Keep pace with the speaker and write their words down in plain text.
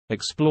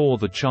Explore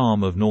the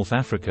charm of North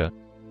Africa,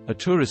 a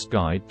tourist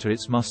guide to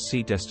its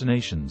must-see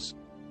destinations.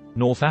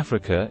 North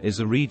Africa is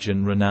a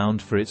region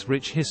renowned for its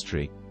rich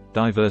history,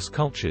 diverse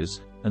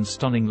cultures, and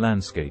stunning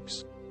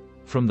landscapes.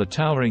 From the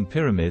towering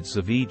pyramids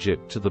of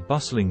Egypt to the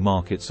bustling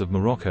markets of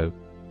Morocco,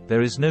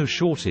 there is no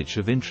shortage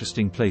of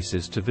interesting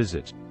places to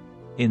visit.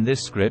 In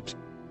this script,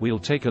 we'll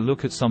take a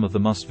look at some of the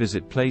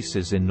must-visit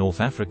places in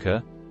North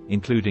Africa,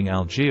 including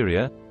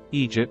Algeria,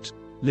 Egypt,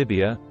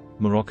 Libya,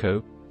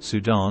 Morocco,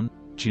 Sudan,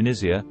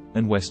 Tunisia,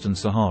 and Western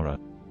Sahara.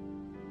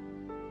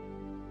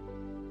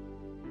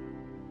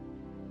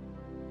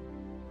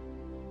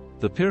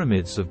 The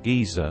Pyramids of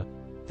Giza.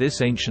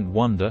 This ancient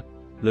wonder,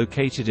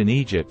 located in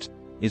Egypt,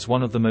 is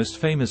one of the most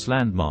famous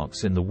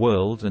landmarks in the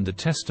world and a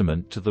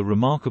testament to the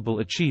remarkable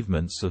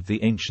achievements of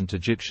the ancient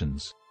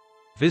Egyptians.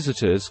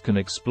 Visitors can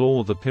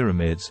explore the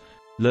pyramids,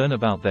 learn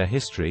about their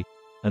history,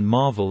 and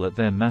marvel at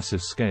their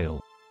massive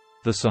scale.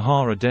 The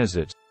Sahara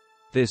Desert.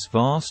 This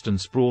vast and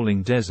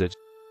sprawling desert,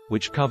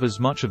 which covers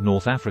much of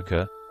North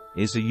Africa,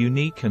 is a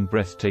unique and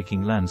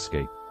breathtaking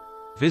landscape.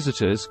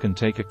 Visitors can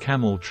take a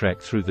camel trek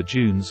through the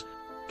dunes,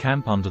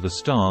 camp under the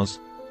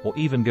stars, or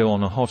even go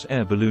on a hot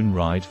air balloon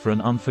ride for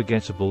an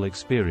unforgettable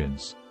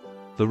experience.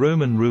 The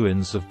Roman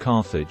ruins of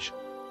Carthage.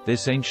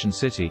 This ancient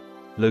city,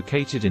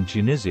 located in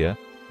Tunisia,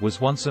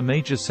 was once a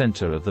major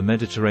center of the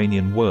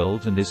Mediterranean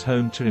world and is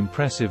home to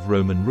impressive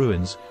Roman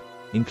ruins,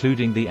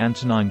 including the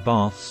Antonine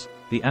Baths,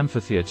 the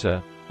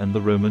amphitheater, and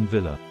the Roman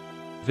Villa.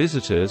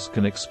 Visitors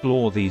can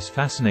explore these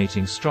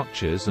fascinating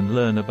structures and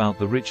learn about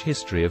the rich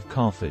history of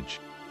Carthage.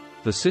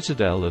 The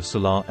Citadel of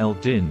Salah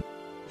el-Din.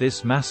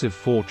 This massive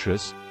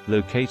fortress,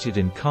 located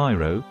in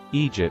Cairo,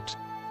 Egypt,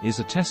 is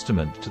a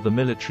testament to the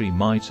military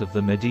might of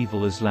the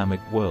medieval Islamic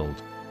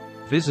world.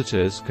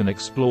 Visitors can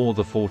explore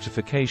the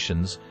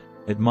fortifications,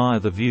 admire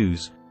the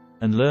views,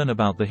 and learn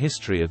about the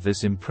history of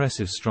this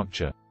impressive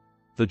structure.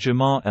 The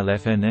Jama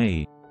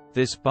el-Fna.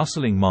 This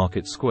bustling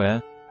market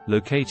square,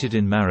 located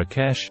in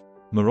Marrakesh,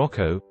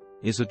 Morocco,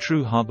 is a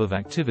true hub of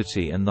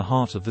activity and the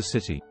heart of the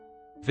city.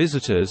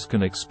 Visitors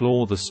can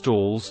explore the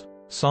stalls,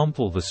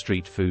 sample the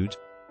street food,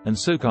 and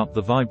soak up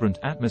the vibrant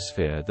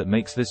atmosphere that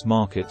makes this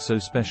market so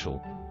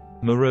special.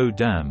 Meroe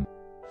Dam.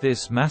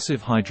 This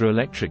massive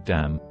hydroelectric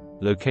dam,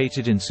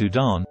 located in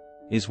Sudan,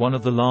 is one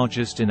of the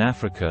largest in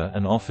Africa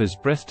and offers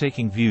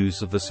breathtaking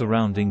views of the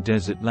surrounding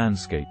desert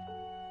landscape.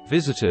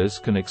 Visitors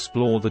can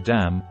explore the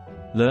dam,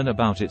 learn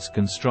about its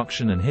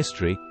construction and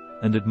history,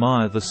 and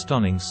admire the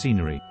stunning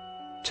scenery.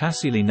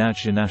 Tassili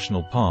Nadja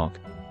National Park.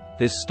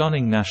 This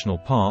stunning national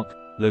park,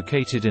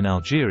 located in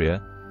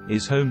Algeria,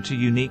 is home to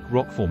unique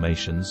rock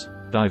formations,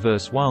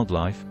 diverse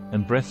wildlife,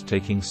 and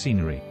breathtaking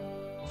scenery.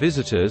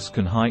 Visitors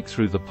can hike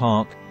through the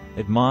park,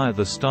 admire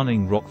the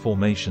stunning rock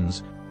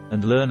formations,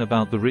 and learn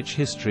about the rich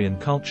history and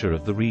culture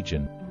of the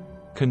region.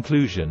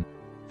 Conclusion.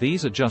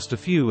 These are just a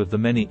few of the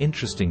many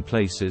interesting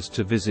places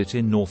to visit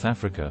in North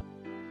Africa.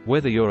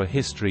 Whether you're a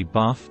history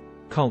buff,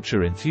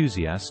 culture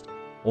enthusiast,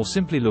 or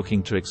simply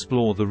looking to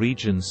explore the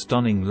region's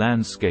stunning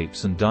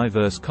landscapes and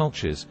diverse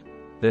cultures,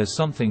 there's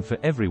something for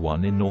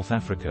everyone in North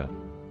Africa.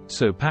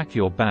 So pack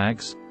your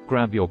bags,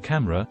 grab your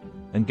camera,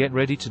 and get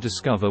ready to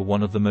discover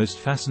one of the most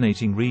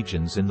fascinating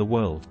regions in the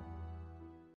world.